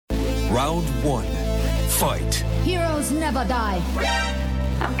Round 1. Fight. Heroes never die.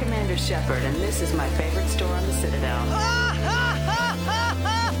 I'm Commander Shepard, and this is my favorite store on the Citadel.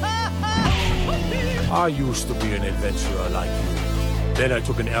 I used to be an adventurer like you. Then I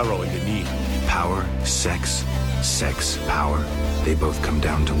took an arrow in the knee. Power, sex, power. They both come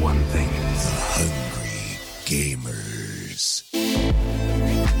down to one thing. Hungry gamers.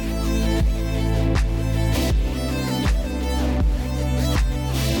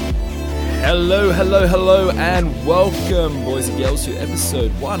 Hello, and welcome, boys and girls, to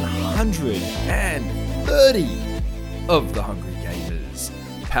episode 130 of The Hungry Gamers,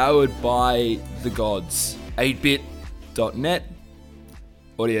 powered by the gods, 8bit.net,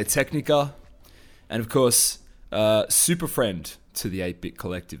 Audio Technica, and of course, super friend to the 8bit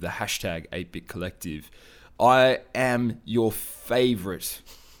collective, the hashtag 8bit collective. I am your favorite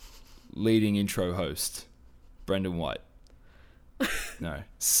leading intro host, Brendan White. No,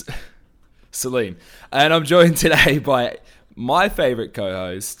 Celine. And I'm joined today by my favorite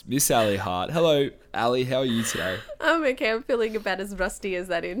co-host, Miss Ali Hart. Hello, Ali. How are you today? I'm okay. I'm feeling about as rusty as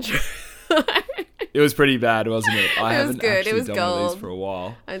that intro. It was pretty bad, wasn't it? I haven't good. actually It was done gold. one of these for a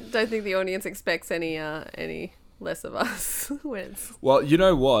while. I don't think the audience expects any less of us. Well, you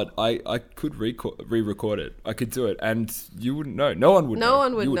know what? I could re-record it. I could do it, and you wouldn't know. No one would know. No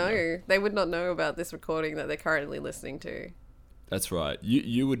one would You know. wouldn't know. They would not know about this recording that they're currently listening to. That's right.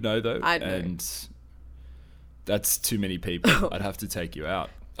 You would know, though. I'd know. And that's too many people. I'd have to take you out.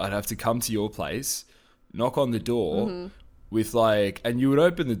 I'd have to come to your place, knock on the door with and you would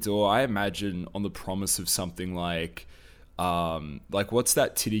open the door, I imagine, on the promise of something like what's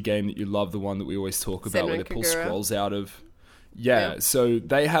that titty game that you love, the one that we always talk about where they pull Kagura. scrolls out of? Yeah, so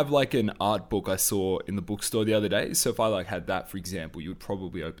they have an art book I saw in the bookstore the other day. So if I had that, for example, you would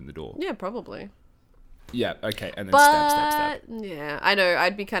probably open the door. Yeah, probably. Yeah, okay, and then But, stab. yeah, I know.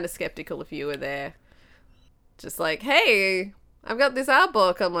 I'd be kind of skeptical if you were there. Just like, hey, I've got this art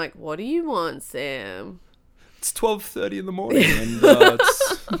book. I'm like, what do you want, Sam? It's 12:30 in the morning and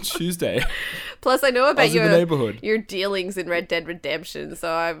it's Tuesday. Plus, I know I about was in the neighborhood. your dealings in Red Dead Redemption, so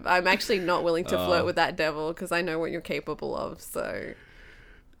I'm actually not willing to flirt with that devil because I know what you're capable of. So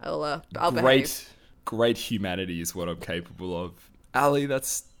I'll behave. Great humanity is what I'm capable of. Ali,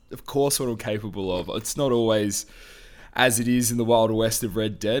 that's of course what I'm capable of. It's not always as it is in the Wild West of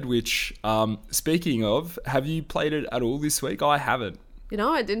Red Dead, which, speaking of, have you played it at all this week? I haven't. You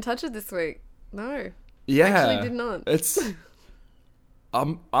know, I didn't touch it this week. No. Yeah. Actually did not.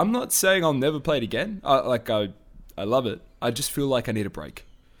 I'm not saying I'll never play it again. I love it. I just feel like I need a break.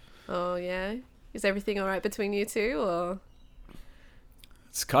 Oh, yeah? Is everything all right between you two, or...?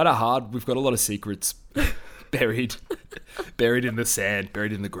 It's kind of hard. We've got a lot of secrets buried in the sand,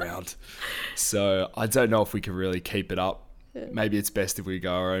 buried in the ground. So I don't know if we can really keep it up. Yeah. Maybe it's best if we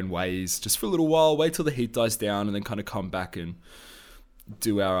go our own ways just for a little while, wait till the heat dies down, and then kind of come back and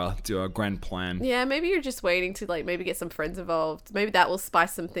do our grand plan. Yeah, maybe you're just waiting to maybe get some friends involved. Maybe that will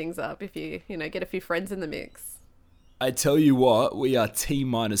spice some things up if you get a few friends in the mix. I tell you what, we are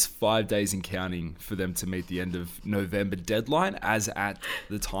T-minus 5 days and counting for them to meet the end of November deadline, as at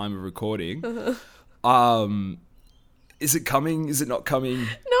the time of recording. Is it coming? Is it not coming?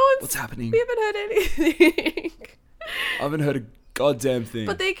 What's happening? We haven't heard anything. I haven't heard a goddamn thing.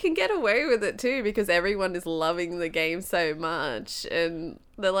 But they can get away with it too because everyone is loving the game so much, and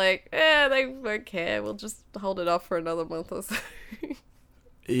they're like, they won't care. We'll just hold it off for another month or so.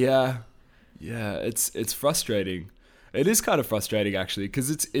 Yeah, it's frustrating. It is kind of frustrating actually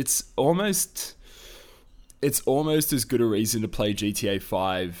because it's almost as good a reason to play GTA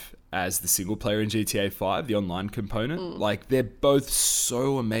 5 as the single player in GTA 5, the online component. They're both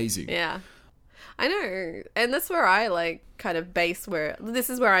so amazing. Yeah. I know, and that's where I my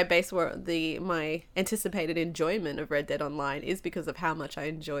anticipated enjoyment of Red Dead Online is because of how much I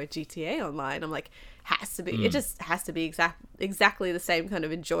enjoy GTA Online. I'm like, has to be. It just has to be exactly the same kind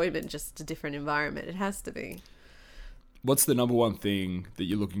of enjoyment, just a different environment. It has to be. What's the number one thing that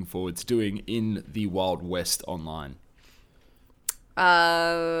you're looking forward to doing in the Wild West Online?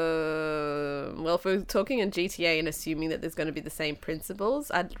 Well, if we're talking in GTA and assuming that there's going to be the same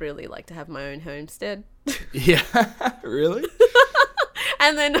principles, I'd really like to have my own homestead. Yeah, really?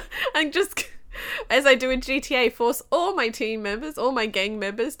 And then just, as I do in GTA, force all my team members, all my gang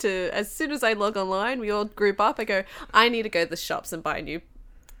members to, as soon as I log online, we all group up. I go, I need to go to the shops and buy a new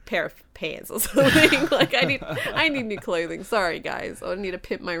pair of pants or something. I need new clothing. Sorry, guys. I need to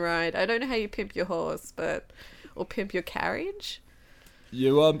pimp my ride. I don't know how you pimp your horse, or pimp your carriage.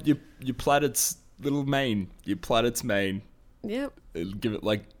 You plait its little mane. You plait its mane. Yep. Give it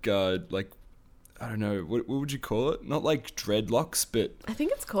I don't know, what would you call it? Not like dreadlocks, but I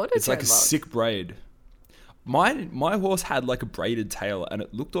think it's called it's like a dreadlock. sick braid. My horse had like a braided tail, and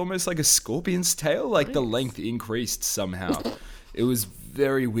it looked almost like a scorpion's tail. Like the length increased somehow. It was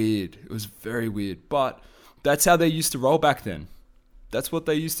very weird. But that's how they used to roll back then. That's what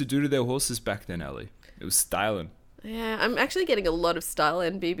they used to do to their horses back then, Ellie. It was styling. Yeah, I'm actually getting a lot of style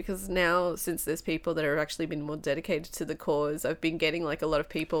envy because now, since there's people that have actually been more dedicated to the cause, I've been getting like a lot of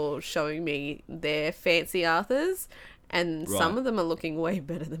people showing me their fancy Arthurs, and some of them are looking way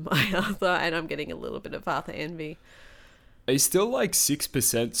better than my Arthur, and I'm getting a little bit of Arthur envy. Are you still like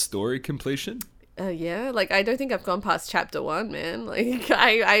 6% story completion? Yeah, like I don't think I've gone past chapter 1, man. Like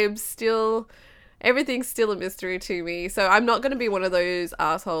I am still... Everything's still a mystery to me. So I'm not going to be one of those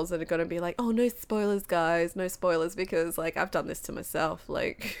assholes that are going to be like, oh, no spoilers, guys. No spoilers, because, like, I've done this to myself.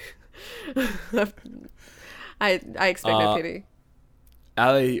 Like, I expect no pity.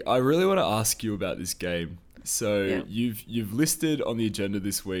 Ali, I really want to ask you about this game. So you've listed on the agenda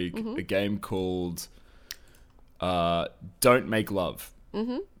this week a game called Don't Make Love.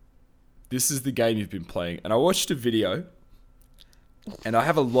 Mm-hmm. This is the game you've been playing. And I watched a video, and I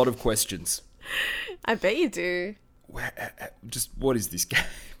have a lot of questions. I bet you do. Just what is this game?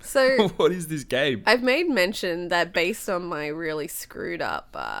 So what is this game? I've made mention that based on my really screwed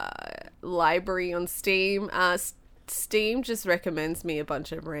up library on Steam, Steam just recommends me a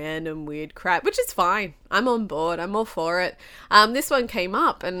bunch of random weird crap, which is fine. I'm on board. I'm all for it. This one came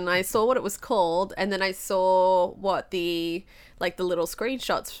up and I saw what it was called, and then I saw what the little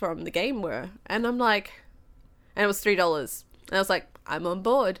screenshots from the game were, and I'm like, and it was $3. And I was like, I'm on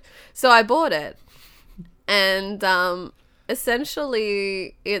board. So I bought it. And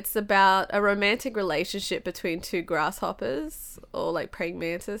essentially, it's about a romantic relationship between two grasshoppers, or like praying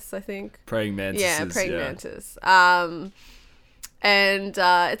mantis, I think. Praying mantises. Yeah, praying mantis. And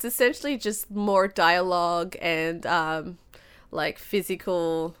it's essentially just more dialogue and like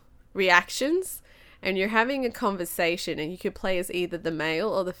physical reactions. And you're having a conversation, and you could play as either the male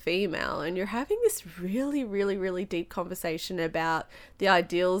or the female, and you're having this really, really, really deep conversation about the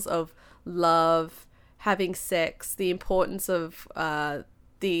ideals of love, having sex, the importance of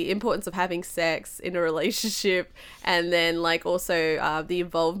having sex in a relationship, and then like also the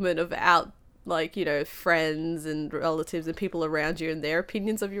involvement of friends and relatives and people around you and their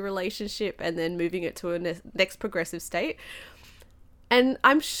opinions of your relationship, and then moving it to a next progressive state. And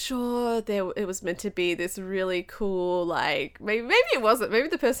I'm sure it was meant to be this really cool, like, maybe it wasn't. Maybe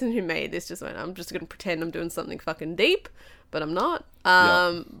the person who made this just went, I'm just going to pretend I'm doing something fucking deep, but I'm not.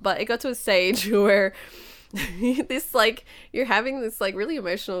 But it got to a stage where you're having this, like, really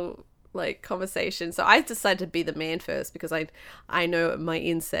emotional, like, conversation. So I decided to be the man first because I know my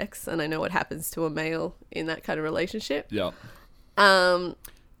insects and I know what happens to a male in that kind of relationship. Yeah.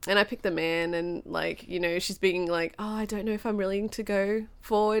 And I picked the man, and like, she's being like, oh, I don't know if I'm willing to go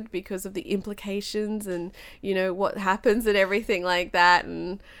forward because of the implications and, what happens and everything like that.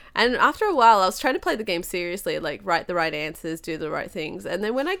 And after a while, I was trying to play the game seriously, like write the right answers, do the right things. And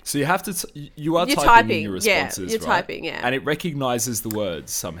then when So you have to, you're typing in your responses, you're right? typing, yeah. And it recognizes the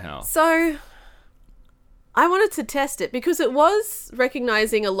words somehow. So I wanted to test it because it was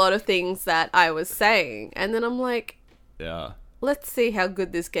recognizing a lot of things that I was saying. And then I'm like, yeah, let's see how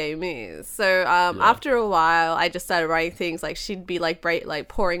good this game is. So after a while, I just started writing things like she'd be like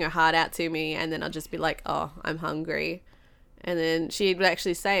pouring her heart out to me, and then I'll just be like, oh, I'm hungry. And then she would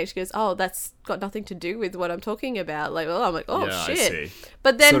actually say, she goes, oh, that's got nothing to do with what I'm talking about. Like, well, I'm like, oh, yeah, shit. I see.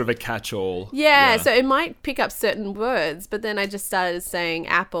 But then, sort of a catch-all. Yeah, so it might pick up certain words, but then I just started saying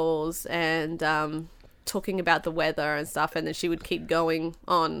apples and talking about the weather and stuff, and then she would keep going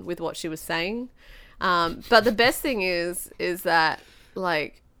on with what she was saying. But the best thing is that,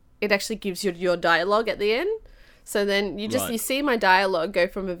 like, it actually gives you your dialogue at the end. So then you see my dialogue go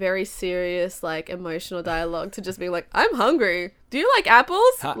from a very serious, like, emotional dialogue to just being like, I'm hungry. Do you like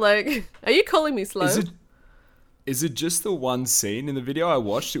apples? Like, are you calling me slow? Is it just the one scene in the video I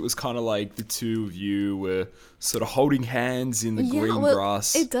watched? It was kind of like the two of you were sort of holding hands in the green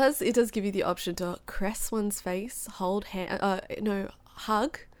grass. It does give you the option to caress one's face, hold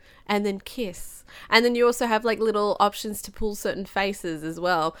hug, and then kiss. And then you also have like little options to pull certain faces as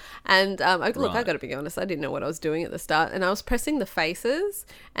well. And I got to be honest, I didn't know what I was doing at the start, and I was pressing the faces,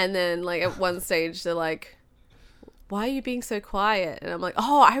 and then like at one stage they're like, why are you being so quiet? And I'm like,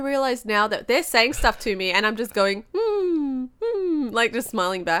 oh, I realize now that they're saying stuff to me and I'm just going, like just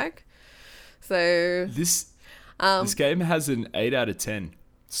smiling back. So this game has an 8 out of 10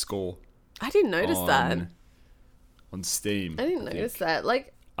 score. I didn't notice that. On Steam. I didn't notice that.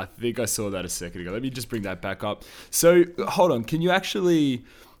 Like, I think I saw that a second ago. Let me just bring that back up. So, hold on. Can you actually...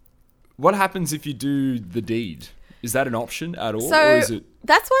 What happens if you do the deed? Is that an option at all? So or is it...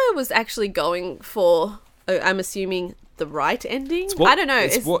 that's why I was actually going for, I'm assuming, the right ending. I don't know.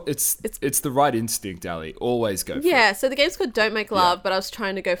 It's the right instinct, Ali. Always go for it. Yeah, so the game's called Don't Make Love, but I was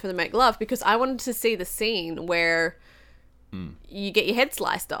trying to go for the Make Love because I wanted to see the scene where you get your head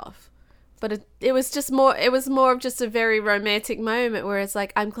sliced off. But it was just more, it was more of just a very romantic moment where it's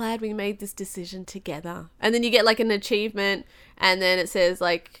like, I'm glad we made this decision together. And then you get like an achievement and then it says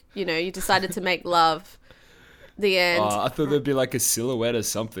like, you know, you decided to make love. The end. I thought there'd be like a silhouette or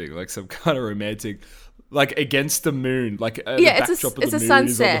something, like some kind of romantic, like against the moon, like the backdrop of the moon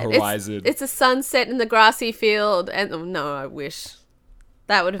sunset. is on the horizon. It's a sunset in the grassy field, and oh, no, I wish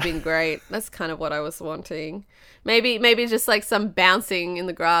that would have been great. That's kind of what I was wanting. Maybe just like some bouncing in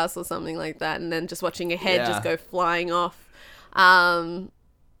the grass or something like that, and then just watching your head just go flying off.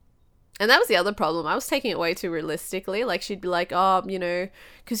 And that was the other problem. I was taking it way too realistically. Like she'd be like, oh, you know,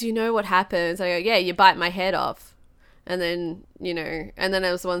 because you know what happens. I go, yeah, you bite my head off. And then, you know, and then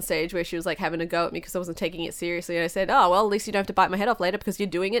there was one stage where she was like having a go at me because I wasn't taking it seriously. And I said, oh, well, at least you don't have to bite my head off later because you're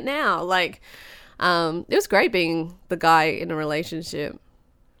doing it now. Like, it was great being the guy in a relationship.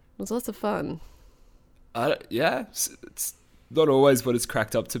 It was lots of fun. Yeah, it's not always what it's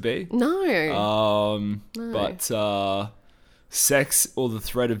cracked up to be. No. But sex or the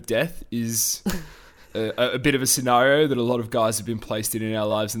threat of death is a bit of a scenario that a lot of guys have been placed in our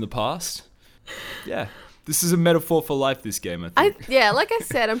lives in the past. Yeah. This is a metaphor for life, this game, I think. Like I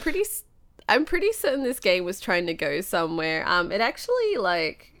said, I'm pretty certain this game was trying to go somewhere. It actually,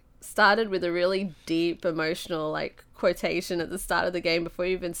 like, started with a really deep, emotional, like, quotation at the start of the game before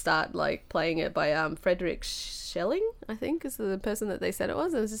you even start, like, playing it by Frederick Schelling, I think, is the person that they said it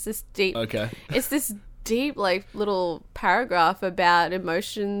was. It was just this deep... Okay. It's this deep, like, little paragraph about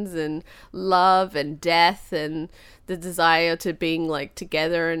emotions and love and death and the desire to being like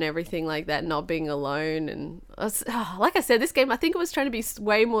together and everything like that, not being alone. And like I said, this game, I think it was trying to be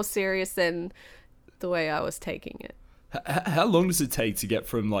way more serious than the way I was taking it. How long does it take to get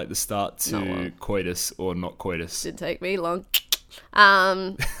from like the start to coitus or not coitus? Didn't take me long.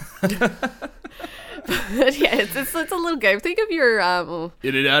 But yeah, it's a little game. Think of your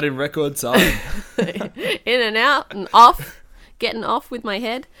in and out in record time. In and out and off, getting off with my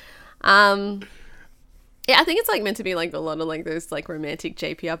head. Yeah, I think it's like meant to be like a lot of like those like romantic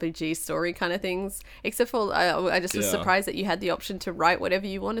JPRPG story kind of things. Except for I just was surprised that you had the option to write whatever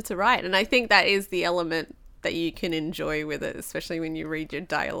you wanted to write, and I think that is the element that you can enjoy with it, especially when you read your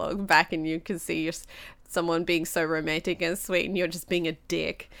dialogue back and you can see someone being so romantic and sweet, and you're just being a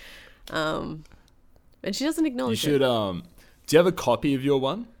dick. And she doesn't acknowledge it. You should. Do you have a copy of your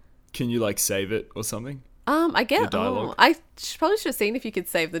one? Can you like save it or something? I get. I probably should have seen if you could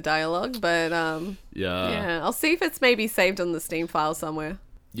save the dialogue, but yeah, I'll see if it's maybe saved on the Steam file somewhere.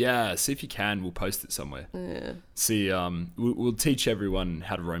 Yeah, see if you can. We'll post it somewhere. Yeah. See, we'll teach everyone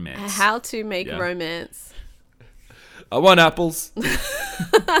how to romance. How to make romance. I want apples.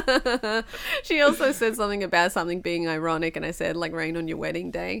 She also said something about something being ironic, and I said like rain on your wedding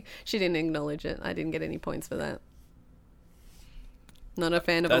day. She didn't acknowledge it. I didn't get any points for that. Not a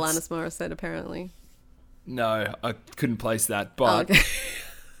fan of Alanis Morissette, apparently. No, I couldn't place that, but okay.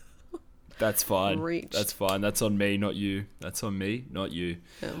 That's fine. Reach. That's fine. That's on me, not you. That's on me, not you.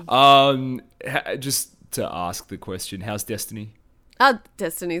 Just to ask the question, how's Destiny?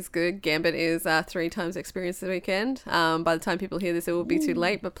 Destiny's good. Gambit is 3 times experience this weekend. By the time people hear this, it will be too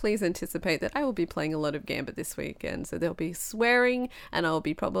late, but please anticipate that I will be playing a lot of Gambit this weekend. So there'll be swearing, and I'll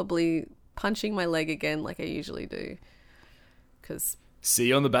be probably punching my leg again like I usually do. Because... See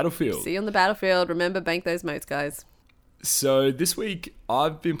you on the battlefield. See you on the battlefield. Remember, bank those motes, guys. So this week,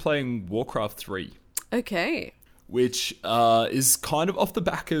 I've been playing Warcraft 3. Okay. Which is kind of off the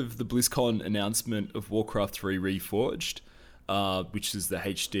back of the BlizzCon announcement of Warcraft 3 Reforged, which is the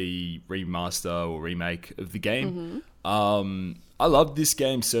HD remaster or remake of the game. Mm-hmm. I loved this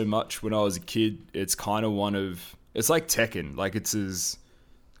game so much when I was a kid. It's kind of it's like Tekken. Like, it's as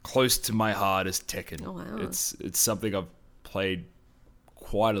close to my heart as Tekken. Oh, wow. It's something I've played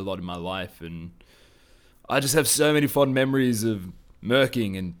quite a lot in my life, and I just have so many fond memories of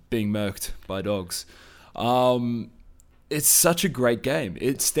murking and being murked by dogs. It's such a great game.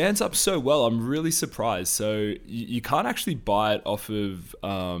 It stands up so well. I'm really surprised. So you can't actually buy it off of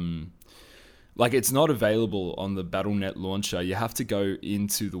like, it's not available on the Battle.net launcher. You have to go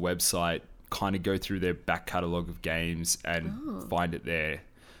into the website, kind of go through their back catalogue of games and find it there.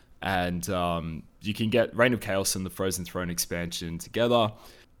 And you can get Reign of Chaos and the Frozen Throne expansion together.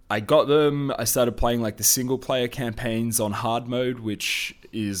 I got them. I started playing like the single player campaigns on hard mode, which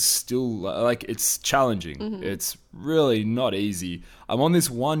is still like it's challenging. It's really not easy. I'm on this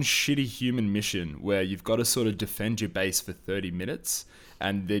one shitty human mission where you've got to sort of defend your base for 30 minutes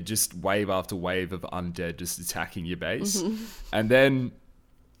and they're just wave after wave of undead just attacking your base. And then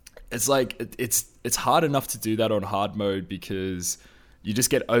it's like it's hard enough to do that on hard mode because you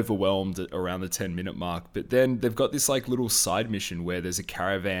just get overwhelmed at around the 10-minute mark. But then they've got this like little side mission where there's a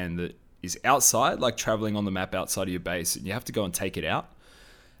caravan that is outside, like traveling on the map outside of your base, and you have to go and take it out.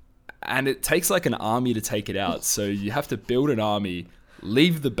 And it takes like an army to take it out. So you have to build an army,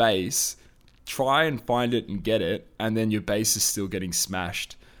 leave the base, try and find it and get it, and then your base is still getting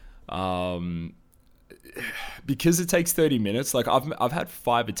smashed. Because it takes 30 minutes, like I've had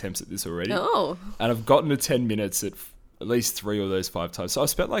 5 attempts at this already. Oh. And I've gotten to 10 minutes at least 3 of those 5 times. So I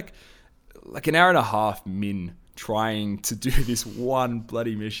spent like an hour and a half trying to do this one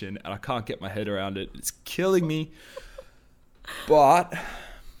bloody mission, and I can't get my head around it. It's killing me. But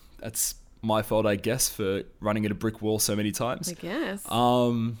that's my fault, I guess, for running at a brick wall so many times. I guess.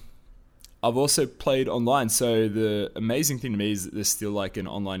 I've also played online. So the amazing thing to me is that there's still like an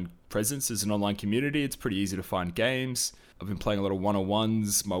online presence. There's an online community. It's pretty easy to find games. I've been playing a lot of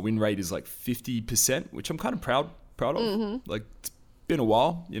one-on-ones. My win rate is like 50%, which I'm kind of proud of. Like, it's been a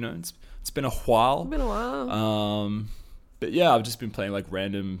while, you know, it's been a while. But yeah, I've just been playing like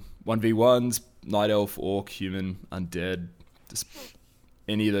random 1v1s, night elf, orc, human, undead, just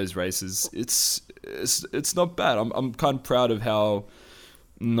any of those races. It's not bad. I'm kind of proud of how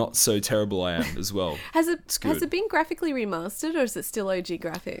not so terrible I am as well. Has it been graphically remastered, or is it still OG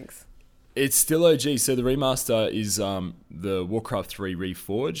graphics? It's still OG. So the remaster is the Warcraft 3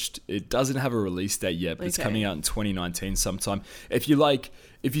 Reforged. It doesn't have a release date yet, but it's coming out in 2019 sometime. If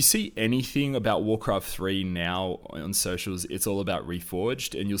you see anything about Warcraft 3 now on socials, it's all about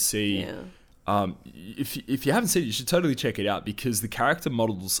Reforged, and you'll see. Yeah. If you haven't seen it, you should totally check it out, because the character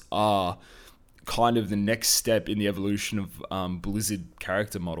models are kind of the next step in the evolution of Blizzard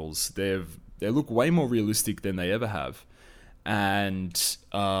character models. They look way more realistic than they ever have. And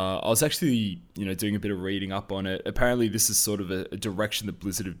I was actually, doing a bit of reading up on it. Apparently, this is sort of a direction that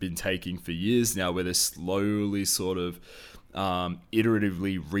Blizzard have been taking for years now, where they're slowly sort of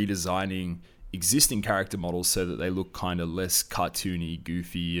iteratively redesigning existing character models so that they look kind of less cartoony,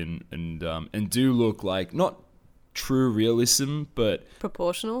 goofy, and do look like not true realism, but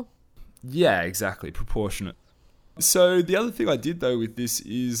proportional. Yeah, exactly, proportionate. So the other thing I did though with this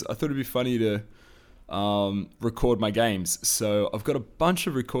is I thought it'd be funny to record my games. So I've got a bunch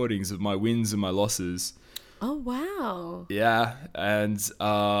of recordings of my wins and my losses. Oh, wow. Yeah, and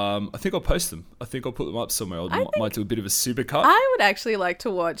I think I'll post them. I think I'll put them up somewhere. I might do a bit of a supercut. I would actually like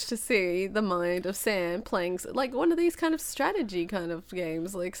to watch to see the mind of Sam playing like one of these kind of strategy kind of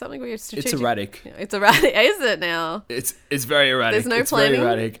games, like something where you're strategic. It's erratic. It's erratic. Is it now? It's very erratic. There's no planning?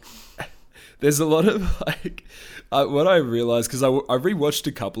 Very erratic. There's a lot of like... what I realized, because I rewatched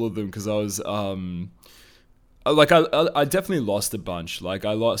a couple of them because I was... I definitely lost a bunch. Like,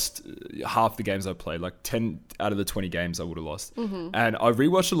 I lost half the games I played. Like, 10 out of the 20 games I would have lost. Mm-hmm. And I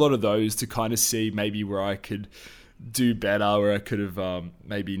rewatched a lot of those to kind of see maybe where I could do better, where I could have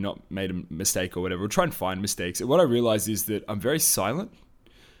maybe not made a mistake or whatever, or try and find mistakes. And what I realized is that I'm very silent.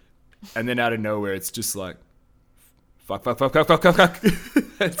 And then out of nowhere, it's just like, fuck. It's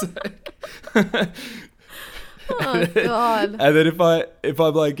like... Oh, God. And then if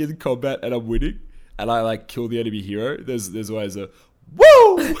I'm like in combat and I'm winning, and I like kill the enemy hero, there's always a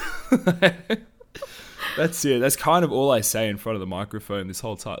woo. That's it. That's kind of all I say in front of the microphone this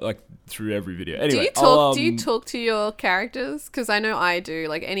whole time, like through every video. Anyway, do you talk to your characters? Because I know I do.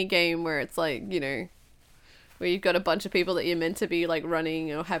 Like any game where it's like, where you've got a bunch of people that you're meant to be like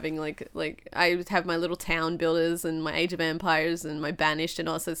running or having like I have my little town builders and my Age of Empires and my Banished and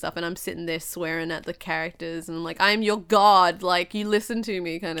all that sort of stuff, and I'm sitting there swearing at the characters and I'm like, I'm your god, like you listen to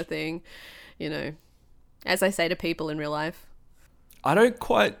me kind of thing, as I say to people in real life. I don't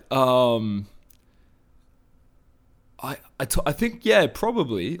quite I think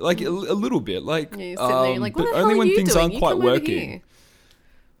probably like a little bit like yeah, you're sitting there, you're like, what but the hell only are when you things doing? aren't You quite come over working. here.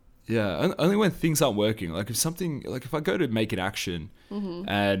 Yeah, only when things aren't working. Like if I go to make an action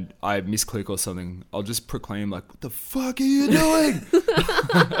and I misclick or something, I'll just proclaim like, "What the fuck are you doing?"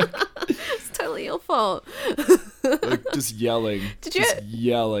 It's totally your fault. Like just yelling. Did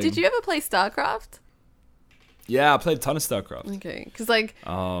you ever play StarCraft? Yeah, I played a ton of StarCraft. Okay, because like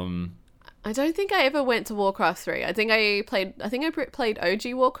I don't think I ever went to Warcraft 3. I think I played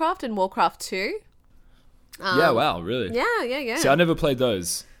OG Warcraft and Warcraft 2. Yeah, wow, really? Yeah. See, I never played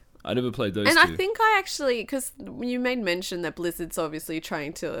those. I never played those And two. I think I actually, because you made mention that Blizzard's obviously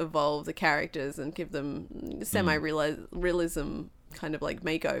trying to evolve the characters and give them semi-realism kind of like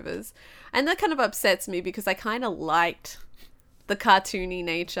makeovers. And that kind of upsets me because I kind of liked the cartoony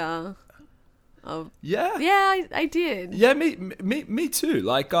nature of... Yeah. Yeah, I did. Yeah, me too.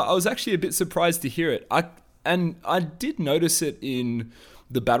 Like, I was actually a bit surprised to hear it. I did notice it in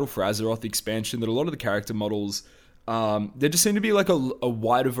the Battle for Azeroth expansion that a lot of the character models... there just seemed to be like a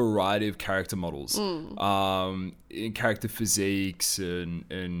wider variety of character models, in character physiques,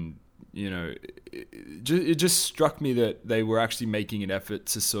 and you know, it just struck me that they were actually making an effort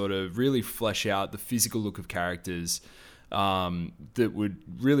to sort of really flesh out the physical look of characters, that would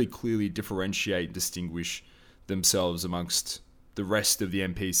really clearly differentiate and distinguish themselves amongst the rest of the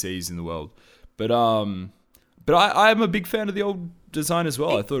NPCs in the world. But I'm a big fan of the old design as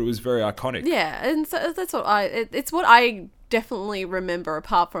well. I thought it was very iconic. Yeah, and so that's what it's what I definitely remember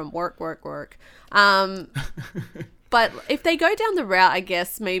apart from work. But if they go down the route, I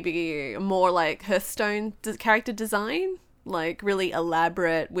guess maybe more like Hearthstone character design, like really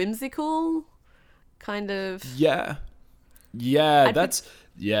elaborate, whimsical kind of. Yeah, I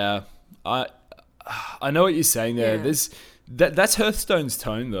know what you're saying there. Yeah. That's Hearthstone's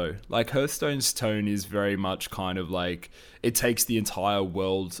tone, though. Like, Hearthstone's tone is very much kind of like, it takes the entire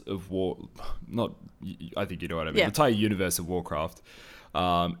world of I think you know what I mean. Yeah. The entire universe of Warcraft,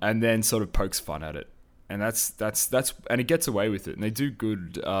 and then sort of pokes fun at it. And that's and it gets away with it. And they do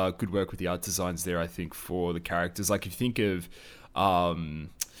good work with the art designs there, I think, for the characters. Like, if you think of the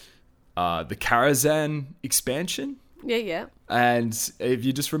Karazhan expansion. Yeah. And if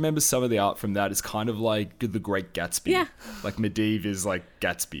you just remember some of the art from that, it's kind of like The Great Gatsby. Yeah. Like, Medivh is like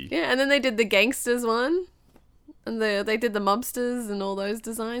Gatsby. Yeah, and then they did the gangsters one. And they did the mobsters and all those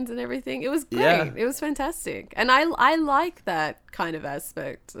designs and everything. It was great. Yeah. It was fantastic. And I like that kind of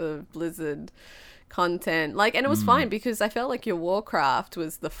aspect of Blizzard content. Like, and it was fine because I felt like your Warcraft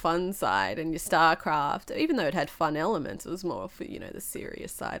was the fun side and your Starcraft, even though it had fun elements, it was more for, you know, the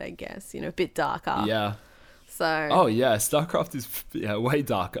serious side, I guess. You know, a bit darker. Yeah. So. Oh, yeah. StarCraft is way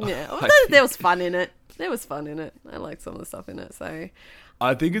darker. Yeah. Well, there was fun in it. I liked some of the stuff in it, so...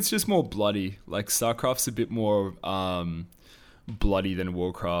 I think it's just more bloody. Like, StarCraft's a bit more bloody than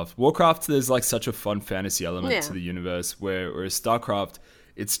Warcraft. Warcraft, there's like such a fun fantasy element to the universe, whereas StarCraft,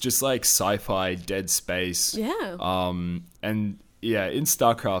 it's just like sci-fi, dead space. Yeah. And yeah, in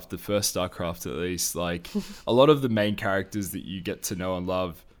StarCraft, the first StarCraft at least, like a lot of the main characters that you get to know and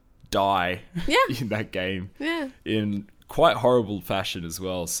love die in that game. Yeah. In quite horrible fashion as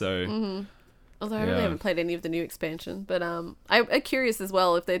well. So Although I really haven't played any of the new expansion. But I'm curious as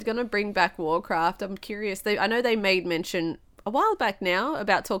well if they're going to bring back Warcraft. I'm curious. I know they made mention a while back now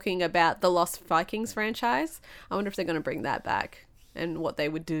about talking about the Lost Vikings franchise. I wonder if they're going to bring that back and what they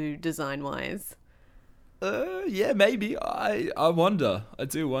would do design-wise. yeah, maybe. I wonder. I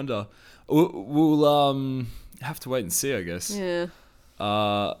do wonder. We'll have to wait and see, I guess. Yeah.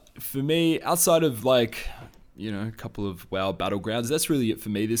 For me, outside of like, you know, a couple of WoW Battlegrounds, that's really it for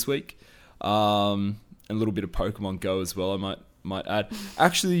me this week. And a little bit of Pokemon Go as well, I might add.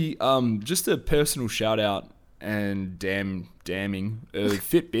 Actually, just a personal shout out and damning of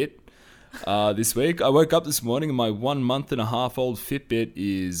Fitbit this week. I woke up this morning and my 1 month and a half old Fitbit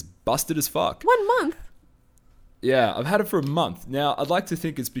is busted as fuck. 1 month? Yeah, I've had it for a month. Now, I'd like to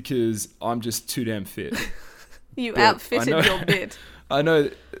think it's because I'm just too damn fit. You But outfitted your bit. I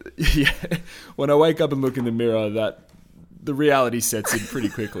know, yeah, when I wake up and look in the mirror, that the reality sets in pretty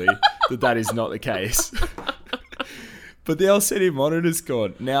quickly that is not the case. But the LCD monitor's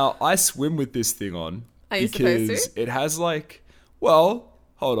gone. Now, I swim with this thing on. Are you supposed because to? it has like, well,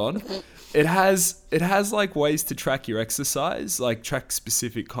 hold on. It has like ways to track your exercise, like track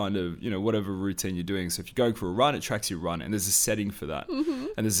specific kind of, you know, whatever routine you're doing. So if you're going for a run, it tracks your run, and there's a setting for that.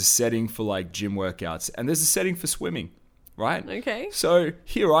 And there's a setting for like gym workouts, and there's a setting for swimming, right? Okay. So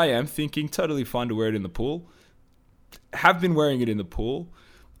here I am thinking totally fine to wear it in the pool. Have been wearing it in the pool.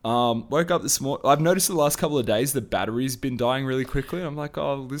 Woke up this morning. I've noticed the last couple of days the battery's been dying really quickly. I'm like,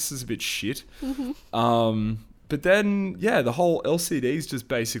 oh, this is a bit shit. But then, yeah, the whole LCD's just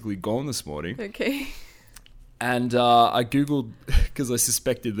basically gone this morning. Okay. And I Googled, because I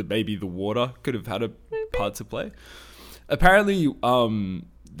suspected that maybe the water could have had a part to play. Apparently,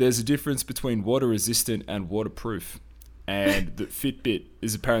 there's a difference between water resistant and waterproof. And that Fitbit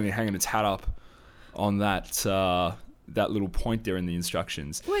is apparently hanging its hat up on that little point there in the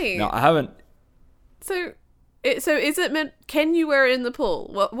instructions. Wait. Now, I haven't... So is it meant, can you wear it in the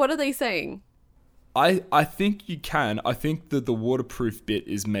pool? What are they saying? I think you can. I think that the waterproof bit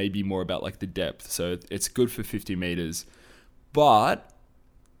is maybe more about like the depth. So it's good for 50 meters. But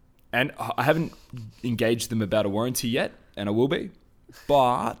and I haven't engaged them about a warranty yet, and I will be.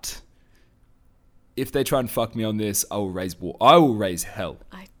 But if they try and fuck me on this, I will raise hell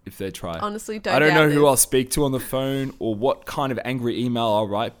if they try. Honestly, don't. I don't know doubt who this. I'll speak to on the phone or what kind of angry email I'll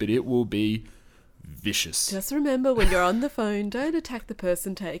write, but it will be vicious. Just remember, when you're on the phone, don't attack the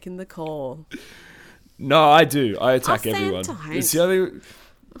person taking the call. No, I do. I attack everyone. Sometimes.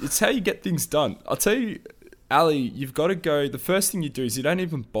 It's how you get things done. I'll tell you, Ali, you've got to go. The first thing you do is you don't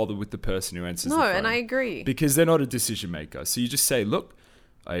even bother with the person who answers the phone. No, and I agree. Because they're not a decision maker. So you just say, look,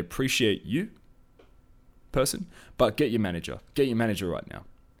 I appreciate you, person, but get your manager. Get your manager right now.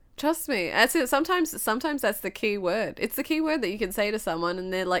 Trust me. That's it. Sometimes that's the key word. It's the key word that you can say to someone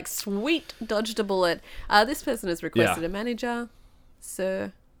and they're like, sweet, dodged a bullet. This person has requested a manager.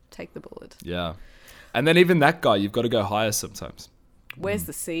 Sir, take the bullet. Yeah. And then even that guy, you've got to go higher sometimes. Where's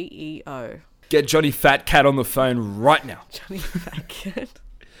the CEO? Get Johnny Fat Cat on the phone right now. Johnny Fat Cat.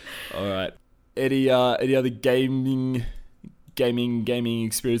 All right. Any other gaming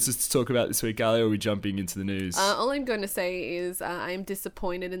experiences to talk about this week, Ali, or are we jumping into the news? All I'm going to say is I am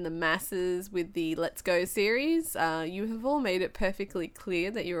disappointed in the masses with the Let's Go series. You have all made it perfectly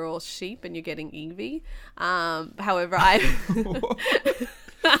clear that you're all sheep and you're getting Eevee. However,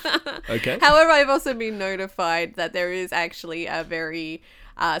 Okay. However, I've also been notified that there is actually a very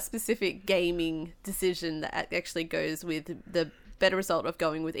specific gaming decision that actually goes with the better result of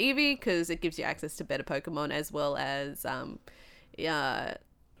going with Eevee, because it gives you access to better Pokemon, as well as something Better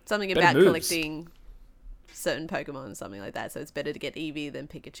about moves. collecting certain Pokemon, something like that. So it's better to get Eevee than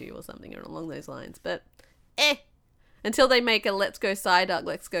Pikachu or something along those lines. But until they make a Let's Go Psyduck,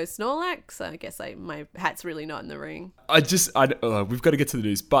 Let's Go Snorlax, I guess my hat's really not in the ring. We've got to get to the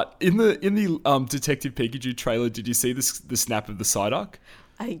news. But in the Detective Pikachu trailer, did you see the snap of the Psyduck?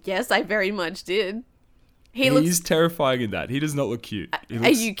 Yes, I very much did. He's terrifying in that. He does not look cute. Are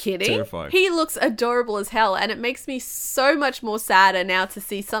you kidding? Terrifying. He looks adorable as hell, and it makes me so much more sadder now to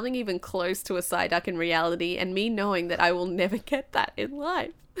see something even close to a Psyduck in reality, and me knowing that I will never get that in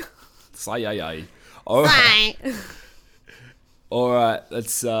life. Sigh. All right. All right,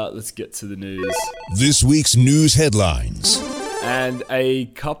 let's get to the news. This week's news headlines. And a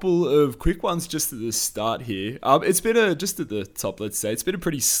couple of quick ones just at the start here. It's been just at the top, let's say, it's been a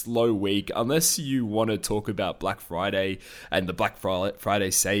pretty slow week, unless you want to talk about Black Friday and the Black Friday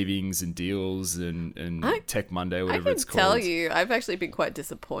savings and deals and Tech Monday, whatever it's called. I can tell you, I've actually been quite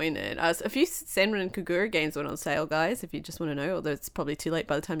disappointed. A few Senran and Kagura games went on sale, guys, if you just want to know, although it's probably too late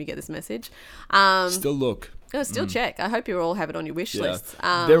by the time you get this message. Still look. Still check. I hope you all have it on your wish list.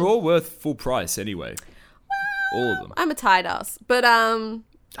 They're all worth full price anyway. All of them. I'm a tight ass, but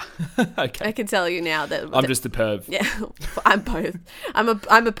Okay. I can tell you now that I'm just a perv. Yeah, I'm both. I'm a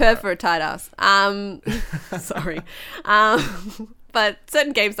perv for a tight ass. Sorry. But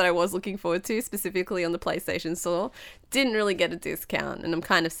certain games that I was looking forward to, specifically on the PlayStation Store, didn't really get a discount, and I'm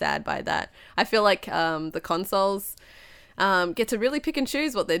kind of sad by that. I feel like the consoles get to really pick and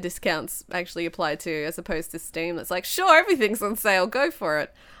choose what their discounts actually apply to, as opposed to Steam that's like, sure, everything's on sale, go for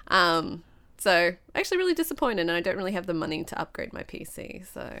it. So actually really disappointed, and I don't really have the money to upgrade my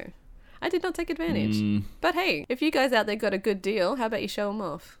PC, so I did not take advantage. But hey, if you guys out there got a good deal, how about you show them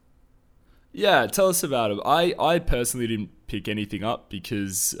off? Yeah, tell us about them. I personally didn't pick anything up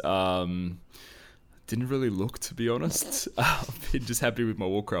because didn't really look, to be honest. I've been just happy with my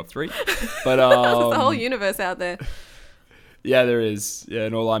Warcraft 3. But there's the whole universe out there. Yeah, there is. Yeah,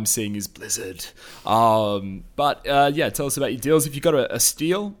 and all I'm seeing is Blizzard. But tell us about your deals. If you got a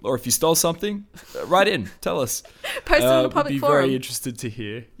steal or if you stole something, write in. Tell us. Post it on the public forum. We'd be very interested to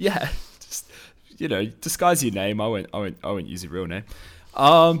hear. Yeah, just disguise your name. I won't use your real name.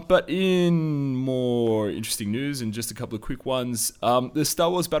 But in more interesting news and just a couple of quick ones, the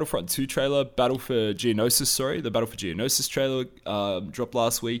Star Wars Battlefront 2 trailer, the Battle for Geonosis trailer dropped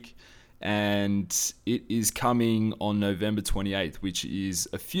last week. And it is coming on November 28th, which is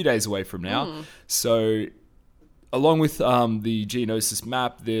a few days away from now. So along with the Geonosis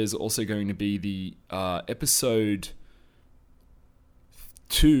map, there's also going to be the episode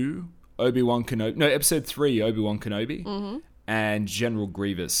 3 Obi-Wan Kenobi, and General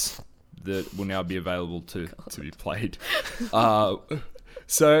Grievous that will now be available to be played.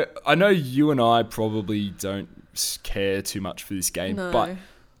 So I know you and I probably don't care too much for this game, but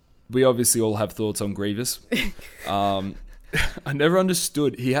we obviously all have thoughts on Grievous. I never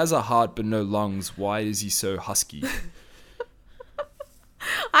understood. He has a heart but no lungs. Why is he so husky?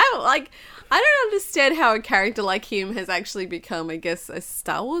 I don't understand how a character like him has actually become, I guess, a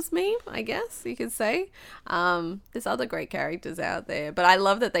Star Wars meme, I guess you could say. There's other great characters out there, but I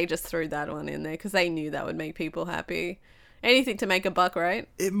love that they just threw that one in there because they knew that would make people happy. Anything to make a buck, right?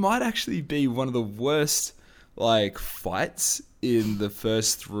 It might actually be one of the worst like fights in the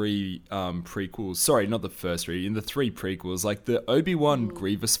first three prequels. Sorry, not the first three. In the three prequels, like the Obi-Wan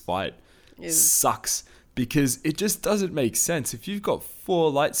Grievous fight sucks because it just doesn't make sense. If you've got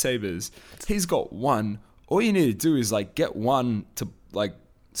 4 lightsabers, he's got 1. All you need to do is like get 1 to like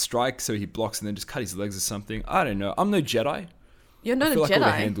strike so he blocks and then just cut his legs or something. I don't know. I'm no Jedi. You're not I feel a like I Jedi. would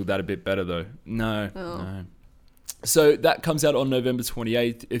have handled that a bit better though. No. So that comes out on November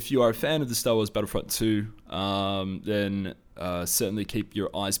 28th. If you are a fan of the Star Wars Battlefront 2, then certainly keep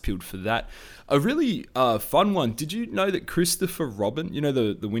your eyes peeled for that. A really fun one. Did you know that Christopher Robin, you know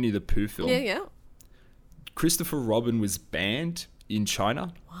the Winnie the Pooh film? Yeah. Christopher Robin was banned in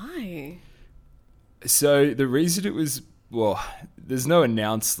China. Why? So the reason it was, well, there's no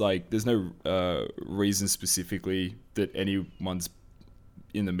reason specifically that anyone's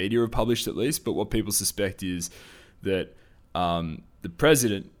in the media have published at least, but what people suspect is that the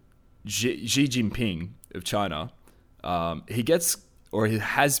president, Xi Jinping of China, he gets, or he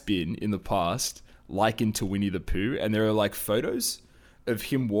has been in the past, likened to Winnie the Pooh, and there are like photos of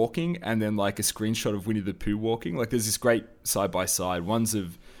him walking and then like a screenshot of Winnie the Pooh walking. Like there's this great side-by-side. One's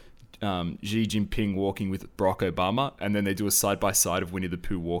of Xi Jinping walking with Barack Obama, and then they do a side-by-side of Winnie the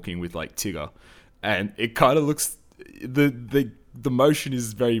Pooh walking with like Tigger. And it kind of looks, the motion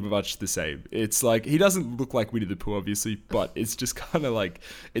is very much the same. It's like, he doesn't look like Winnie the Pooh, obviously, but it's just kind of like,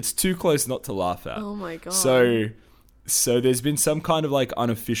 it's too close not to laugh at. Oh my God. So there's been some kind of like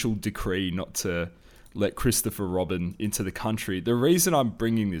unofficial decree not to let Christopher Robin into the country. The reason I'm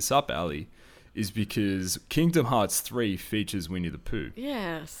bringing this up, Ali, is because Kingdom Hearts 3 features Winnie the Pooh.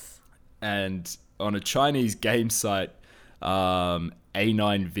 Yes. And on a Chinese game site,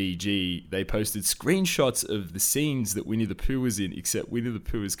 A9VG, they posted screenshots of the scenes that Winnie the Pooh was in, except Winnie the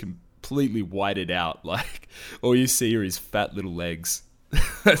Pooh is completely whited out. Like, all you see are his fat little legs.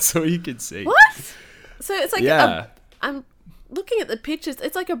 That's all you can see. What? So it's like, yeah. I'm looking at the pictures.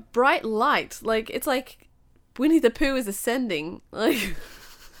 It's like a bright light. Like, it's like Winnie the Pooh is ascending. Like,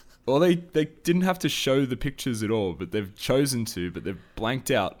 well, they didn't have to show the pictures at all, but they've chosen to, but they've blanked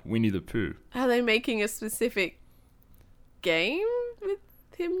out Winnie the Pooh. are they making a specific game with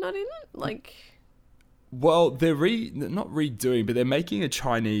him not in it? Like, well, they're not redoing, but they're making a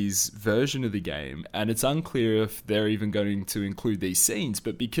Chinese version of the game, and it's unclear if they're even going to include these scenes,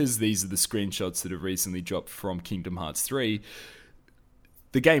 but because these are the screenshots that have recently dropped from Kingdom Hearts 3,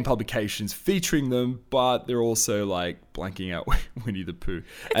 the game publications featuring them, but they're also like blanking out Winnie the Pooh.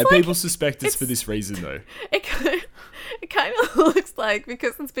 And like, people suspect it's for this reason though. it kind of looks like,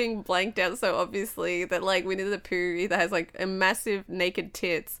 because it's being blanked out so obviously, that like Winnie the Pooh either has like a massive naked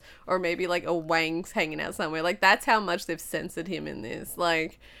tits or maybe like a wang's hanging out somewhere. Like, that's how much they've censored him in this.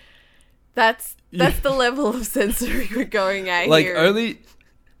 Like, that's the level of censoring we're going at like here. only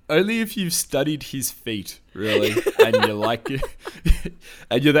if you've studied his feet, really, and you're like,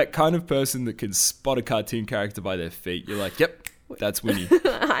 and you're that kind of person that can spot a cartoon character by their feet. You're like, yep, that's Winnie.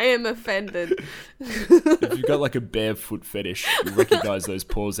 I am offended. If you've got like a barefoot fetish, you recognize those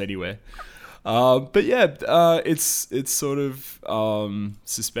paws anywhere. But yeah, it's sort of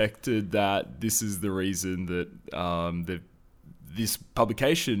suspected that this is the reason that this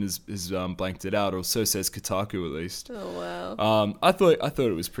publication is blanked it out, or so says Kotaku at least. Oh wow! I thought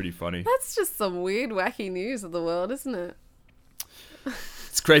it was pretty funny. That's just some weird, wacky news of the world, isn't it?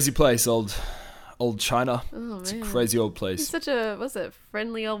 It's a crazy place, old China. Oh, it's man. a crazy old He's place. such a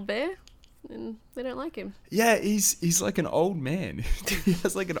friendly old bear, and they don't like him. Yeah, he's like an old man. He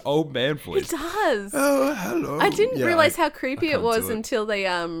has like an old man He voice. does. Oh, hello. I didn't Yeah, realize how creepy I it can't was do it. until they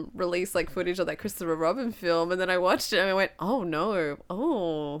released like footage of that Christopher Robin film, and then I watched it and I went, "Oh no,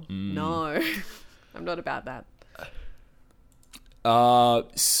 no, I'm not about that."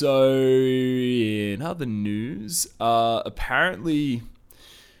 So in other news, apparently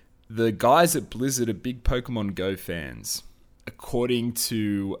the guys at Blizzard are big Pokemon Go fans, according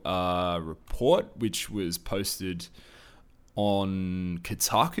to a report which was posted on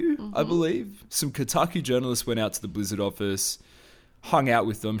Kotaku, I believe. Some Kotaku journalists went out to the Blizzard office, hung out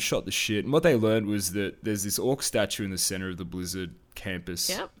with them, shot the shit, and what they learned was that there's this orc statue in the center of the Blizzard campus,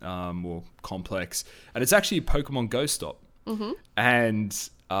 or complex, and it's actually a Pokemon Go stop. And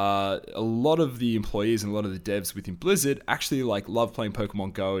a lot of the employees and a lot of the devs within Blizzard actually like love playing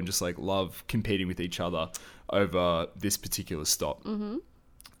Pokemon Go and just like love competing with each other over this particular stop.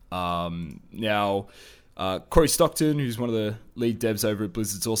 Now, Corey Stockton, who's one of the lead devs over at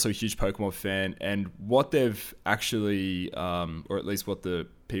Blizzard, is also a huge Pokemon fan, and what they've actually, or at least what the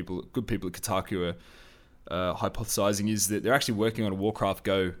good people at Kotaku are hypothesizing, is that they're actually working on a Warcraft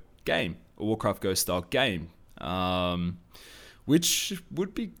GO game, a Warcraft GO style game. which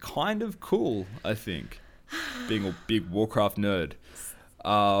would be kind of cool, I think, being a big Warcraft nerd.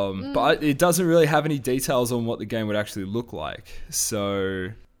 But it doesn't really have any details on what the game would actually look like. So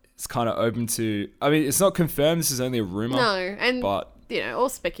it's kind of open to... I mean, it's not confirmed. This is only a rumor. No, and, but, all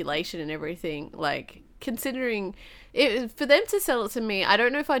speculation and everything. Like, considering... for them to sell it to me, I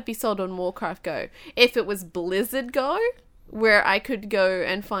don't know if I'd be sold on Warcraft GO. If it was Blizzard GO, where I could go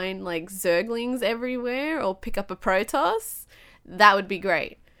and find, like, Zerglings everywhere or pick up a Protoss, that would be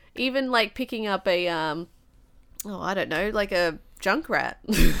great. Even, like, picking up a... I don't know, like a Junkrat.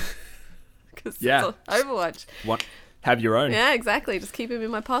 Because it's Overwatch. What? Have your own. Yeah, exactly. Just keep him in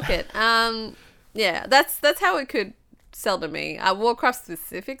my pocket. Yeah, that's how it could sell to me. Warcraft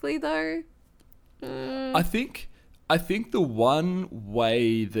specifically, though. I think the one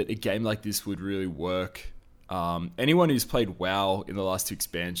way that a game like this would really work, anyone who's played WoW in the last 2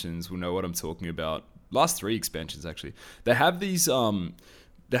 expansions will know what I'm talking about. Last 3 expansions, actually. They have these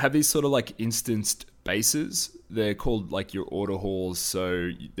sort of like instanced bases. They're called like your order halls.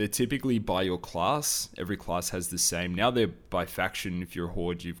 So they're typically by your class. Every class has the same. Now they're by faction. If you're a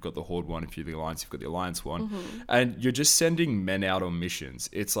Horde, you've got the Horde one. If you're the Alliance, you've got the Alliance one. And you're just sending men out on missions.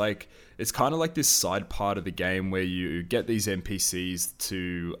 It's kind of like this side part of the game where you get these NPCs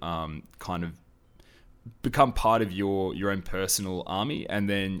to kind of become part of your own personal army, and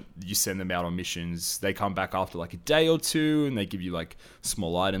then you send them out on missions. They come back after like a day or 2 and they give you like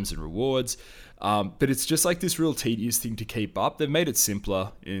small items and rewards. But it's just like this real tedious thing to keep up. They've made it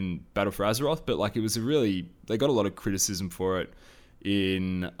simpler in Battle for Azeroth, but like they got a lot of criticism for it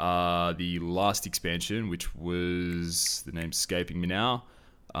in the last expansion, which was, the name's escaping me now.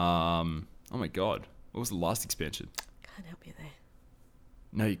 Oh my god, what was the last expansion? Can't help you there.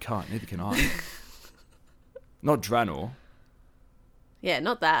 No, you can't. Neither can I. Not Draenor. Yeah,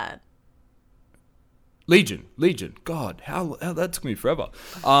 not that. Legion. God, how that took me forever.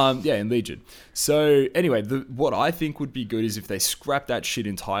 In Legion. So anyway, what I think would be good is if they scrapped that shit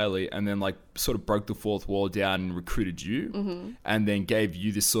entirely and then like sort of broke the 4th wall down and recruited you, and then gave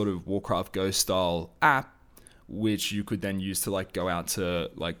you this sort of Warcraft GO style app, which you could then use to like go out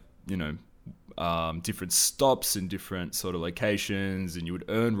to like, different stops and different sort of locations, and you would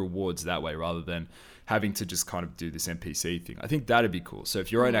earn rewards that way rather than having to just kind of do this NPC thing. I think that'd be cool. So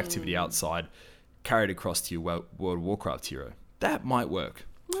if your own activity outside carried across to your World of Warcraft hero, that might work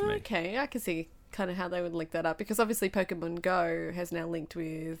for me. Okay, I can see kind of how they would link that up, because obviously Pokemon Go has now linked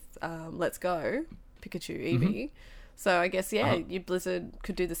with Let's Go, Pikachu, Eevee. So I guess, you Blizzard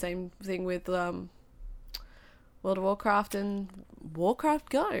could do the same thing with World of Warcraft and Warcraft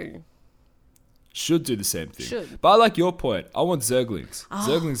Go. Should do the same thing. Should. But I like your point. I want Zerglings.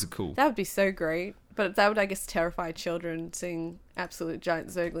 Zerglings are cool. That would be so great. But that would, I guess, terrify children seeing absolute giant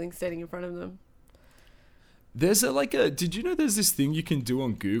Zerglings standing in front of them. There's did you know there's this thing you can do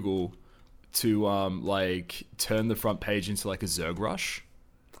on Google to turn the front page into like a Zerg rush?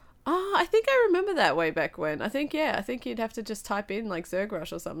 I think I remember that way back when. I think you'd have to just type in like Zerg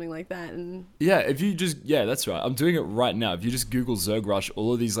Rush or something like that. And that's right. I'm doing it right now. If you just Google Zerg Rush,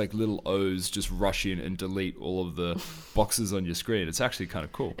 all of these like little O's just rush in and delete all of the boxes on your screen. It's actually kind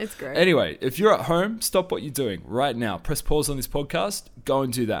of cool. It's great. Anyway, if you're at home, stop what you're doing right now. Press pause on this podcast. Go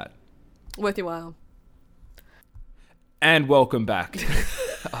and do that. Worth your while. And welcome back.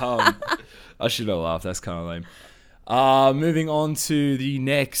 I should have laughed. That's kind of lame. Moving on to the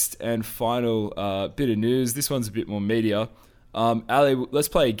next and final bit of news. This one's a bit more media. Ali, let's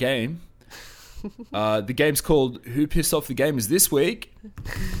play a game. The game's called Who Pissed Off the Gamers This Week?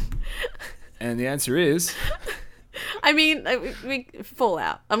 And the answer is... I mean,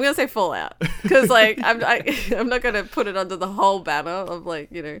 Fallout. I'm going to say Fallout. Because, like, I'm not going to put it under the whole banner of, like,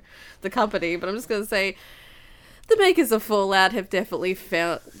 the company. But I'm just going to say the makers of Fallout have definitely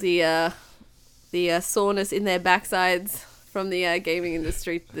felt the soreness in their backsides from the gaming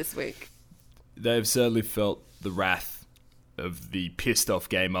industry this week. They've certainly felt the wrath of the pissed off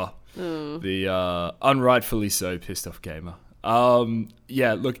gamer. The unrightfully so pissed off gamer.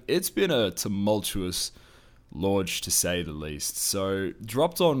 Look, it's been a tumultuous launch to say the least. So,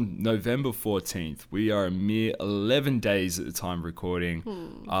 dropped on November 14th. We are a mere 11 days at the time of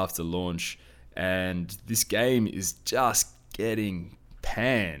recording after launch. And this game is just getting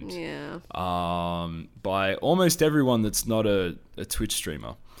panned by almost everyone that's not a Twitch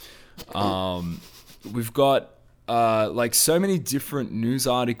streamer. We've got so many different news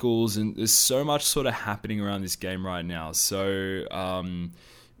articles, and there's so much sort of happening around this game right now. So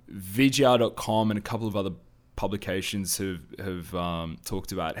VGR.com and a couple of other publications have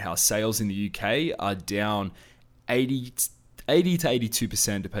talked about how sales in the UK are down 80 80 to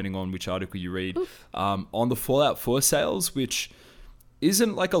 82%, depending on which article you read, on the Fallout 4 sales, which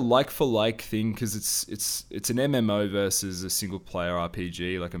isn't like a like-for-like thing because it's an MMO versus a single-player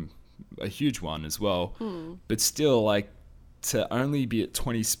RPG, like a huge one as well. But still, like, to only be at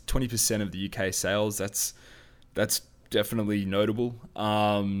 20% of the UK sales, that's definitely notable.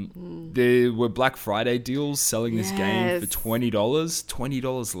 There were Black Friday deals selling this game for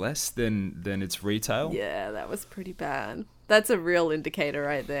 $20 less than its retail. Yeah, that was pretty bad. That's a real indicator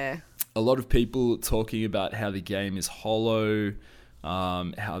right there. A lot of people talking about how the game is hollow,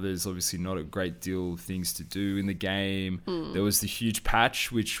 how there's obviously not a great deal of things to do in the game. There was the huge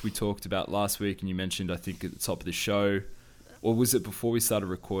patch, which we talked about last week, and you mentioned, I think, at the top of the show. Or was it before we started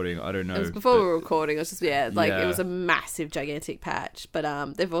recording? I don't know. It was before we were recording. It was just it was a massive, gigantic patch. But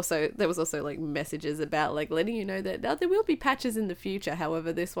there was also like messages about like letting you know that there will be patches in the future.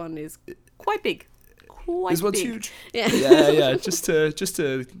 However, this one is quite big. This one's huge. Yeah. Yeah. Just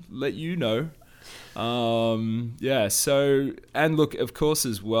to let you know. So, and look, of course,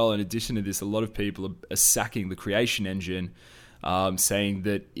 as well, in addition to this, a lot of people are sacking the creation engine, saying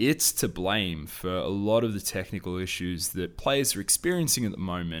that it's to blame for a lot of the technical issues that players are experiencing at the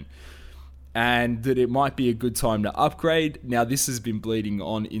moment, and that it might be a good time to upgrade. Now, this has been bleeding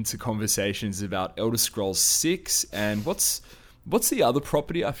on into conversations about Elder Scrolls 6, and what's the other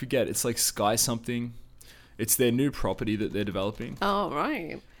property? I forget. It's like Sky something. It's their new property that they're developing. Oh,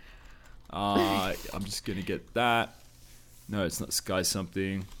 right. I'm just going to get that. No, it's not Sky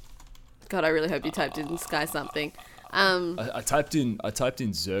something. God, I really hope you typed in Sky something. I typed in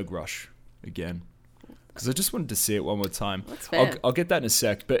Zerg Rush again because I just wanted to see it one more time. That's fair. I'll get that in a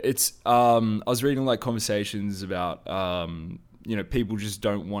sec. But it's I was reading like conversations about people just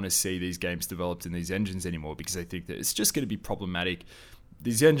don't want to see these games developed in these engines anymore because they think that it's just going to be problematic.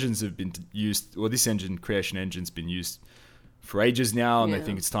 These engines have been used, or this creation engine's been used for ages now, and they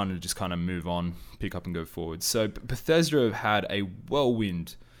think it's time to just kind of move on, pick up and go forward. So Bethesda have had a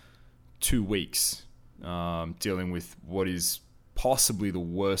whirlwind 2 weeks dealing with what is possibly the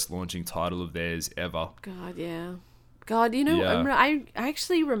worst launching title of theirs ever. God, yeah. God, I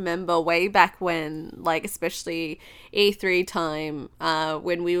actually remember way back when, like, especially E3 time,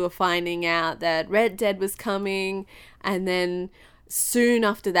 when we were finding out that Red Dead was coming, and then soon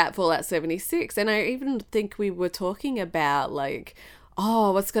after that, Fallout 76. And I even think we were talking about, like,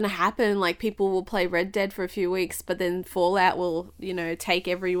 what's going to happen? Like, people will play Red Dead for a few weeks, but then Fallout will, take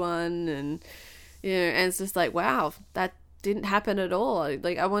everyone. And it's just like, wow, that didn't happen at all.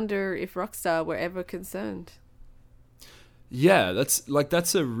 Like, I wonder if Rockstar were ever concerned. Yeah,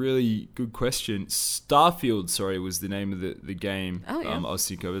 that's a really good question. Starfield, was the name of the game. Oh, yeah. I was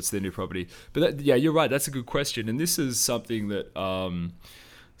thinking of. It's their new property. But you're right. That's a good question. And this is something that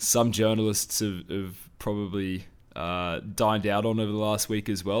some journalists have probably dined out on over the last week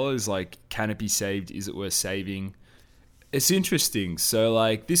as well. Is like, can it be saved? Is it worth saving? It's interesting. So,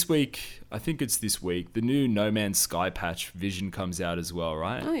 like, this week, I think it's this week, the new No Man's Sky patch Vision comes out as well,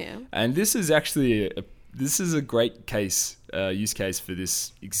 right? Oh, yeah. And this is actually this is a great use case for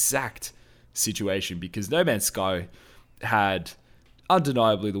this exact situation, because No Man's Sky had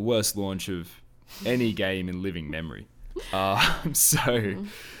undeniably the worst launch of any game in living memory. It's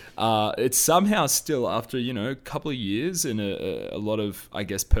somehow still, after a couple of years and a lot of, I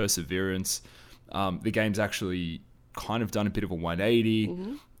guess, perseverance, the game's actually kind of done a bit of a 180.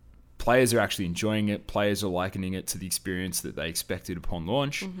 Mm-hmm. Players are actually enjoying it. Players are likening it to the experience that they expected upon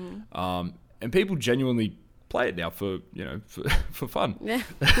launch. Mm-hmm. And people genuinely play it now for fun. Yeah.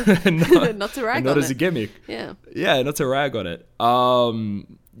 not to rag on it. Not as a gimmick. Yeah. Yeah, not to rag on it.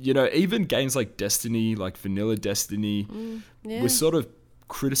 Even games like Destiny, like vanilla Destiny, were sort of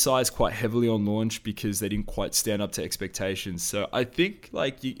criticized quite heavily on launch because they didn't quite stand up to expectations. So I think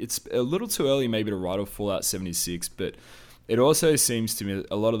it's a little too early maybe to write off Fallout 76, but it also seems to me that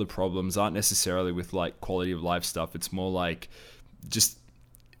a lot of the problems aren't necessarily with like quality of life stuff. It's more like just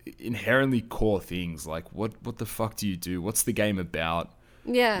inherently core things, like what the fuck do you do? What's the game about?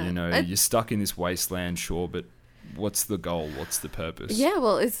 Yeah. You're stuck in this wasteland, sure, but what's the goal? What's the purpose? Yeah,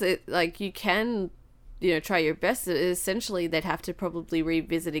 well, like you can, try your best. Essentially, they'd have to probably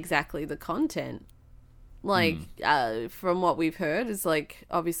revisit exactly the content. Like, from what we've heard, is like,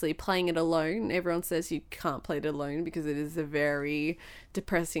 obviously playing it alone. Everyone says you can't play it alone because it is a very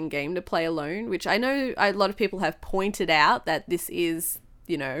depressing game to play alone, which I know a lot of people have pointed out that this is,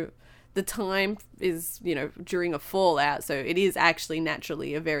 the time is, during a Fallout. So it is actually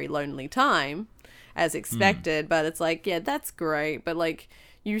naturally a very lonely time as expected. But it's like, yeah, that's great. But like,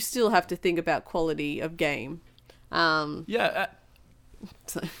 you still have to think about quality of game.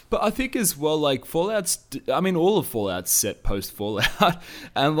 So. But I think as well, like all of Fallout's set post Fallout,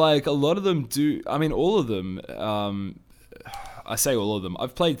 and like a lot of them do. I mean, all of them. I say all of them.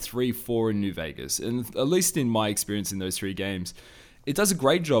 I've played 3, 4 in New Vegas, and at least in my experience in those 3 games, it does a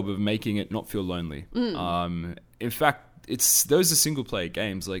great job of making it not feel lonely. In fact, those are single player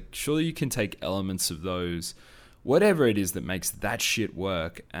games. Like, surely you can take elements of those, whatever it is that makes that shit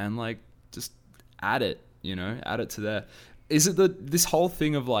work, and like just add it. Add it to there. Is it this whole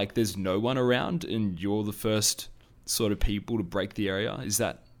thing of like there's no one around and you're the first sort of people to break the area? Is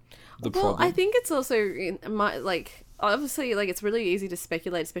that the problem? Well, I think it's also obviously like it's really easy to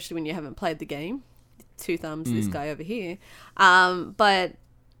speculate, especially when you haven't played the game. 2 thumbs, this guy over here. But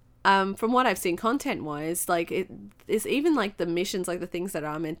from what I've seen content wise, like it's even like the missions, like the things that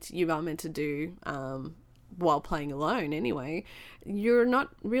you are meant to do while playing alone anyway, you're not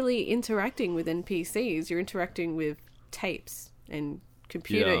really interacting with NPCs, you're interacting with tapes and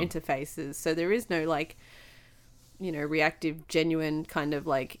computer interfaces, so there is no like reactive, genuine kind of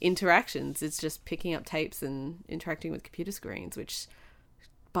like interactions. It's just picking up tapes and interacting with computer screens, which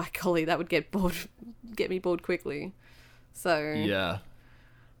by golly, that would get me bored quickly. So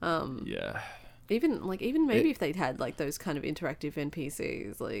even maybe if they'd had like those kind of interactive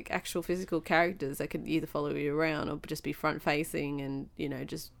NPCs, like actual physical characters that could either follow you around or just be front facing and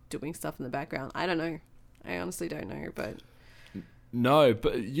just doing stuff in the background. I don't know. I honestly don't know, but no,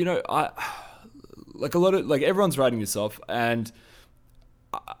 but I like a lot of like everyone's writing this off, and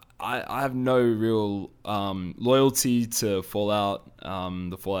I have no real loyalty to Fallout,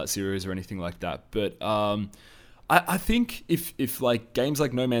 the Fallout series or anything like that. But I think if like games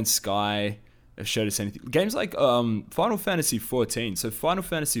like No Man's Sky have showed us anything, games like Final Fantasy 14. So Final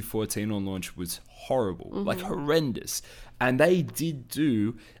Fantasy 14 on launch was horrible, like horrendous, and they did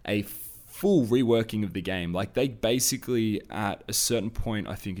do a full reworking of the game. Like they basically at a certain point,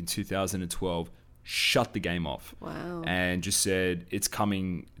 I think in 2012, shut the game off. Wow. And just said it's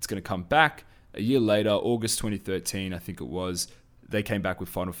going to come back. A year later, August 2013, I think it was, they came back with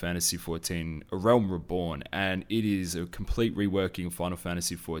Final Fantasy 14, A Realm Reborn, and it is a complete reworking of Final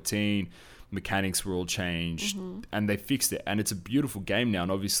Fantasy 14. Mechanics were all changed, and they fixed it, and it's a beautiful game now,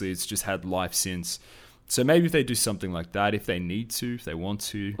 and obviously it's just had life since. So maybe if they do something like that, if they need to, if they want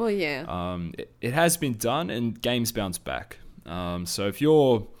to. Well, yeah. It has been done, and games bounce back. So if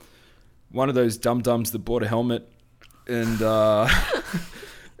you're one of those dum-dums that bought a helmet and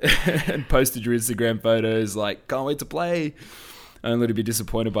and posted your Instagram photos like, can't wait to play, only to be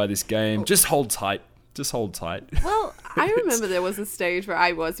disappointed by this game, just hold tight. Just hold tight. Well, I remember there was a stage where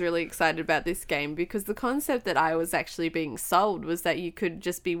I was really excited about this game because the concept that I was actually being sold was that you could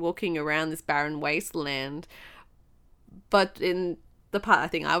just be walking around this barren wasteland. But in the part I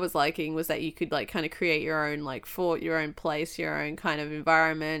think I was liking was that you could like kind of create your own like fort, your own place, your own kind of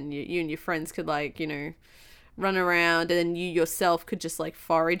environment. And you and your friends could like, run around, and then you yourself could just like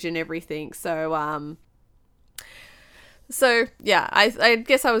forage and everything. So yeah, I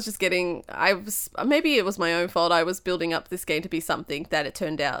guess I was just maybe it was my own fault. I was building up this game to be something that it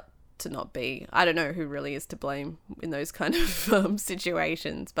turned out to not be. I don't know who really is to blame in those kind of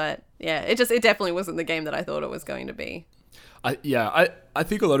situations, but yeah, it definitely wasn't the game that I thought it was going to be. I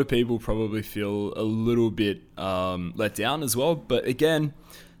think a lot of people probably feel a little bit let down as well, but again,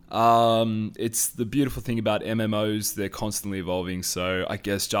 it's the beautiful thing about MMOs, they're constantly evolving, so I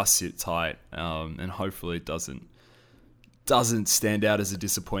guess just sit tight, and hopefully it doesn't stand out as a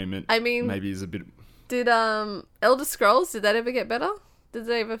disappointment. I mean, maybe as a bit. Did Elder Scrolls, did that ever get better? Did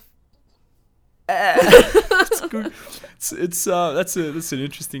they ever? That's good. That's an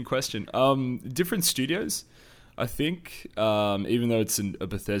interesting question. Different studios, I think. Even though it's a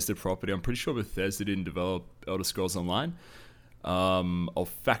Bethesda property, I'm pretty sure Bethesda didn't develop Elder Scrolls Online. I'll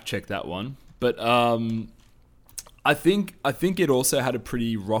fact check that one, but I think it also had a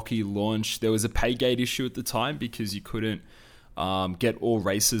pretty rocky launch. There was a pay gate issue at the time because you couldn't get all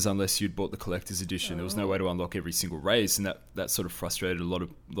races unless you'd bought the collector's edition. There was no way to unlock every single race, and that sort of frustrated a lot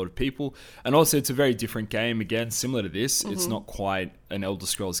of people. And also, it's a very different game. Again, similar to this, it's not quite an Elder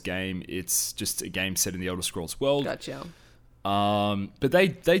Scrolls game. It's just a game set in the Elder Scrolls world. Gotcha. But they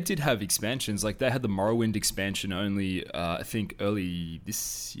did have expansions. Like they had the Morrowind expansion only, I think early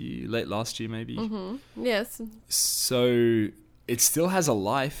this year, late last year maybe. Yes. So it still has a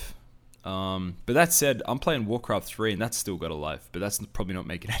life. But that said, I'm playing Warcraft 3 and that's still got a life, but that's probably not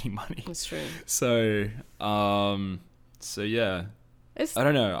making any money. That's true. So yeah, I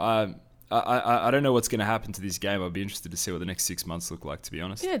don't know. I don't know what's going to happen to this game. I'd be interested to see what the next 6 months look like, to be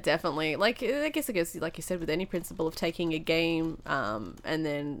honest. Yeah, definitely. Like, I guess, like you said, with any principle of taking a game and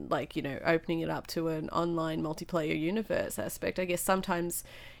then, like, you know, opening it up to an online multiplayer universe aspect, I guess sometimes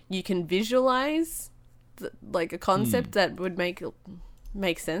you can visualize, like, a concept that would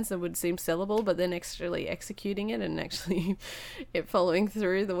make sense and would seem sellable, but then actually executing it and actually it following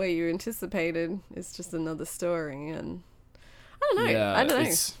through the way you anticipated is just another story. And I don't know. Yeah, I don't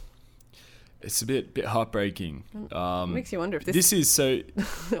know. It's a bit heartbreaking. Makes you wonder if this is so.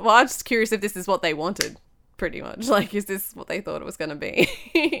 Well, I'm just curious if this is what they wanted, pretty much. Like, is this what they thought it was going to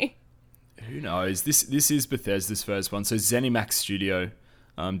be? Who knows? This is Bethesda's first one. So ZeniMax Studio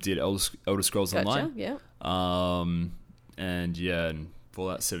did Elder Scrolls Online. Yeah. And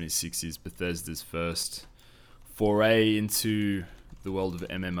Fallout 76 is Bethesda's first foray into the world of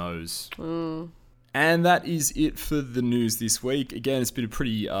MMOs. And that is it for the news this week. Again, it's been a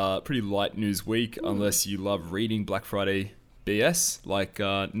pretty light news week, unless you love reading Black Friday BS like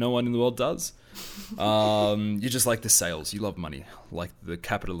no one in the world does. You just like the sales. You love money, like the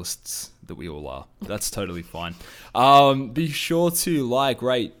capitalists that we all are. That's totally fine. Be sure to like,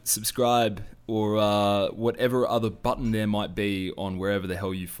 rate, subscribe, or whatever other button there might be on wherever the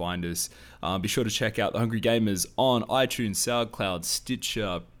hell you find us. Be sure to check out The Hungry Gamers on iTunes, SoundCloud,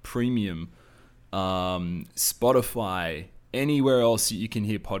 Stitcher, Premium, Spotify, anywhere else you can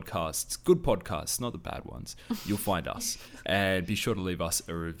hear podcasts. Good podcasts, not the bad ones. You'll find us. And be sure to leave us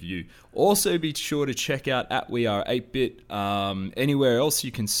a review. Also, be sure to check out @WeAre8bit. Anywhere else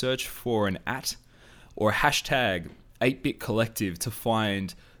you can search for an @ or hashtag 8bit collective to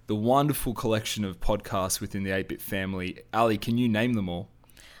find the wonderful collection of podcasts within the 8bit family. Ali, can you name them all?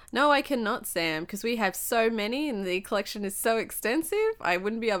 No, I cannot, Sam, because we have so many and the collection is so extensive. I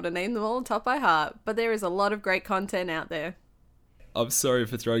wouldn't be able to name them all on top by heart, but there is a lot of great content out there. I'm sorry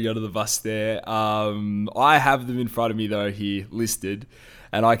for throwing you under the bus there. I have them in front of me, though, here listed,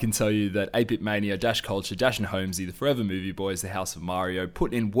 and I can tell you that 8-Bit Mania, Dash Culture, Dash and Holmesy, The Forever Movie Boys, The House of Mario,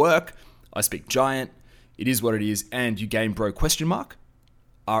 Put in Work, I Speak Giant, It Is What It Is, and You Game Bro ?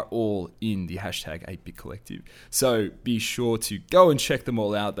 Are all in the hashtag 8bit collective. So be sure to go and check them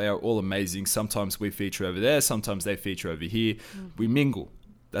all out. They are all amazing. Sometimes we feature over there, sometimes they feature over here. We mingle.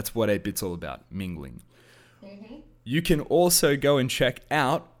 That's what 8bit's all about, mingling. You can also go and check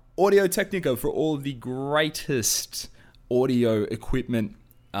out Audio Technica for all of the greatest audio equipment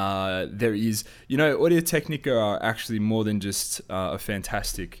there is. You know, Audio Technica are actually more than just a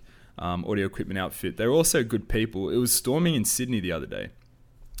fantastic audio equipment outfit. They're also good people. It was storming in Sydney the other day.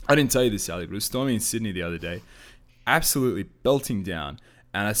 I didn't tell you this, Ali, but it was storming in Sydney the other day. Absolutely belting down.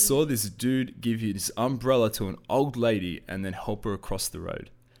 And I saw this dude give his umbrella to an old lady and then help her across the road.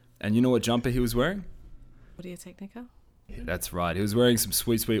 And you know what jumper he was wearing? Audio Technica? Yeah, that's right. He was wearing some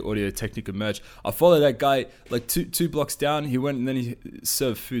sweet Audio Technica merch. I followed that guy like two blocks down. He went and then he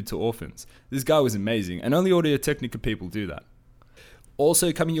served food to orphans. This guy was amazing. And only Audio Technica people do that.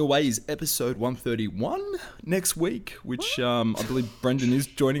 Also coming your way is episode 131 next week, which I believe Brendan is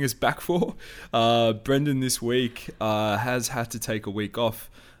joining us back for. Brendan this week has had to take a week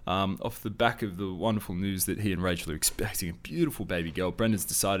off the back of the wonderful news that he and Rachel are expecting a beautiful baby girl. Brendan's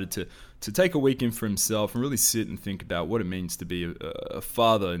decided to take a week in for himself and really sit and think about what it means to be a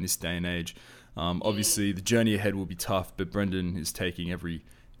father in this day and age. Obviously, the journey ahead will be tough, but Brendan is taking every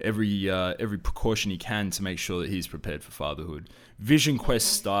precaution he can to make sure that he's prepared for fatherhood. Vision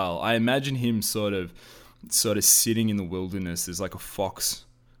Quest style. I imagine him sort of sitting in the wilderness. There's like a fox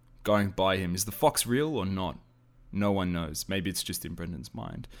going by him. Is the fox real or not? No one knows. Maybe it's just in Brendan's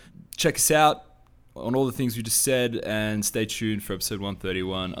mind. Check us out on all the things we just said and stay tuned for episode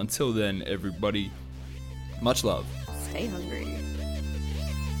 131. Until then, everybody, much love. Stay hungry.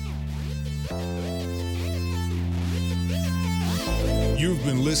 You've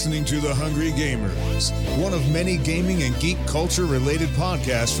been listening to The Hungry Gamers, one of many gaming and geek culture related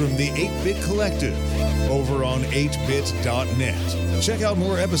podcasts from the 8-Bit Collective over on 8bit.net. Check out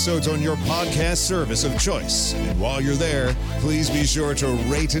more episodes on your podcast service of choice. And while you're there, please be sure to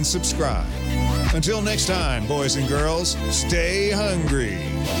rate and subscribe. Until next time, boys and girls, stay hungry.